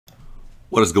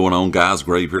What is going on, guys?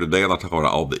 Grave here today. I'd like to talk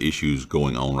about all the issues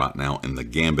going on right now in the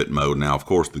Gambit mode. Now, of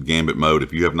course, the Gambit mode,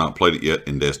 if you have not played it yet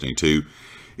in Destiny 2,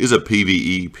 is a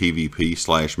PvE,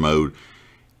 PvP / mode,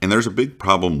 and there's a big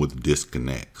problem with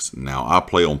disconnects. Now, I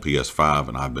play on PS5,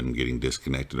 and I've been getting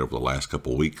disconnected over the last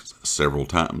couple of weeks several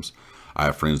times. I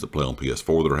have friends that play on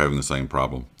PS4 that are having the same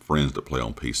problem, friends that play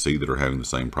on PC that are having the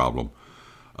same problem.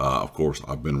 Of course,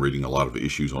 I've been reading a lot of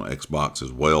issues on Xbox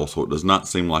as well, so it does not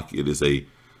seem like it is a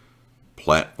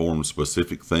platform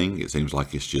specific thing. It seems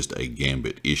like it's just a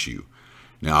Gambit issue.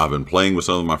 Now, I've been playing with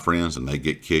some of my friends and they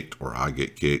get kicked, or I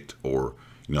get kicked, or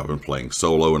I've been playing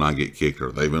solo and I get kicked,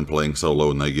 or they've been playing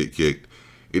solo and they get kicked.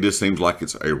 It just seems like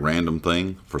it's a random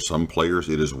thing. For some players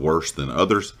it is worse than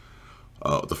others.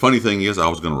 The funny thing is, I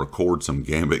was going to record some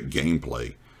Gambit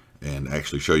gameplay and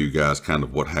actually show you guys kind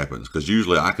of what happens, because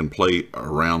usually I can play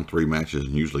around 3 matches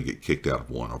and usually get kicked out of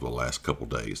one over the last couple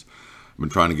days. I've been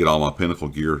trying to get all my pinnacle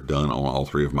gear done on all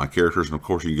 3 of my characters, and of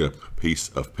course you get a piece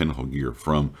of pinnacle gear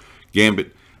from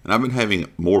Gambit, and I've been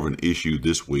having more of an issue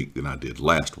this week than I did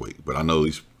last week. But I know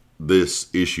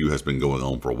this issue has been going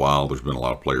on for a while. There's been a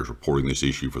lot of players reporting this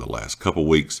issue for the last couple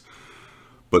weeks.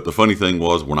 But the funny thing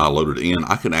was, when I loaded in,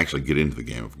 I couldn't actually get into the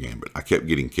game of Gambit. I kept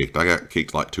getting kicked. I got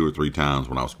kicked like 2 or 3 times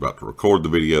when I was about to record the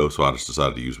video, so I just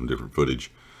decided to use some different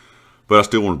footage. But I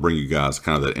still want to bring you guys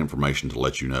kind of that information to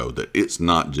let you know that it's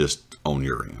not just on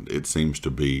your end. It seems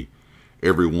to be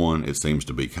everyone. It seems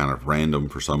to be kind of random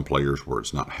for some players where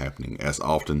it's not happening as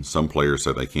often. Some players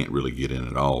say they can't really get in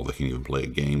at all. They can't even play a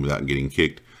game without getting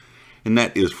kicked. And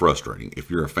that is frustrating. If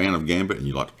you're a fan of Gambit and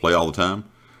you like to play all the time,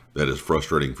 that is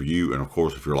frustrating for you. And of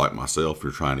course, if you're like myself,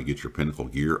 you're trying to get your pinnacle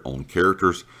gear on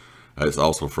characters, it's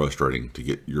also frustrating to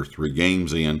get your 3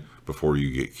 games in before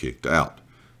you get kicked out.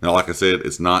 Now, like I said,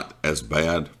 it's not as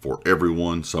bad for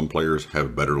everyone. Some players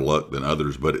have better luck than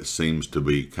others, but it seems to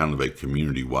be kind of a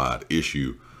community-wide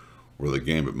issue where the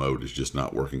Gambit mode is just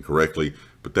not working correctly.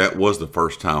 But that was the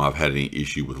first time I've had any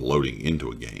issue with loading into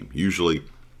a game. Usually,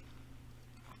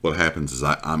 what happens is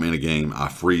I'm in a game, I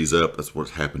freeze up. That's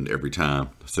what's happened every time.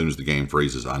 As soon as the game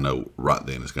freezes, I know right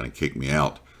then it's going to kick me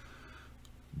out.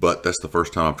 But that's the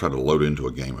first time I've tried to load into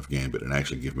a game of Gambit and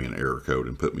actually give me an error code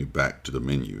and put me back to the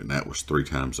menu. And that was 3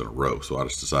 times in a row. So I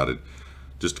just decided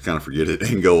just to kind of forget it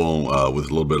and go on with a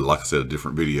little bit of, like I said, a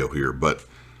different video here. But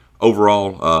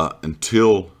overall,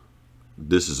 until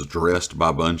this is addressed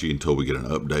by Bungie, until we get an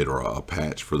update or a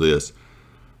patch for this,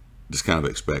 just kind of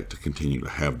expect to continue to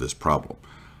have this problem.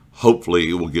 Hopefully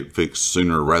it will get fixed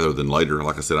sooner rather than later.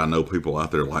 Like I said, I know people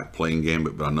out there like playing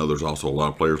Gambit, but I know there's also a lot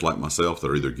of players like myself that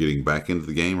are either getting back into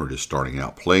the game or just starting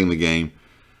out playing the game.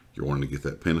 You're wanting to get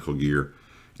that pinnacle gear.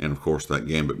 And of course, that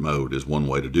Gambit mode is one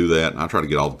way to do that. And I try to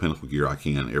get all the pinnacle gear I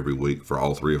can every week for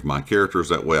all 3 of my characters.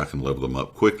 That way I can level them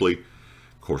up quickly.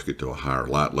 Of course, get to a higher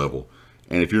light level.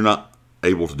 And if you're not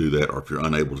able to do that, or if you're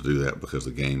unable to do that because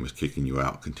the game is kicking you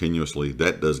out continuously,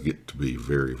 that does get to be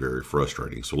very, very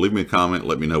frustrating. So leave me a comment.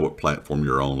 Let me know what platform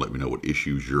you're on. Let me know what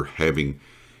issues you're having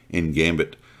in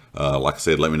Gambit. Like I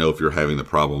said, let me know if you're having the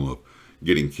problem of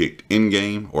getting kicked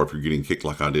in-game, or if you're getting kicked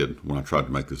like I did when I tried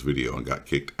to make this video and got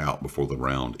kicked out before the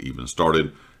round even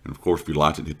started. And of course, if you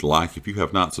liked it, hit the like. If you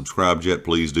have not subscribed yet,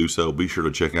 please do so. Be sure to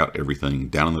check out everything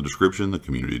down in the description, the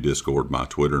community Discord, my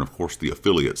Twitter, and of course the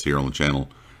affiliates here on the channel,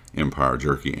 Empire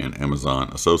Jerky and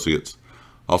Amazon Associates.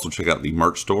 Also check out the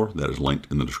merch store that is linked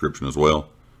in the description as well.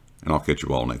 And I'll catch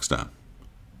you all next time.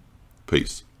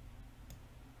 Peace.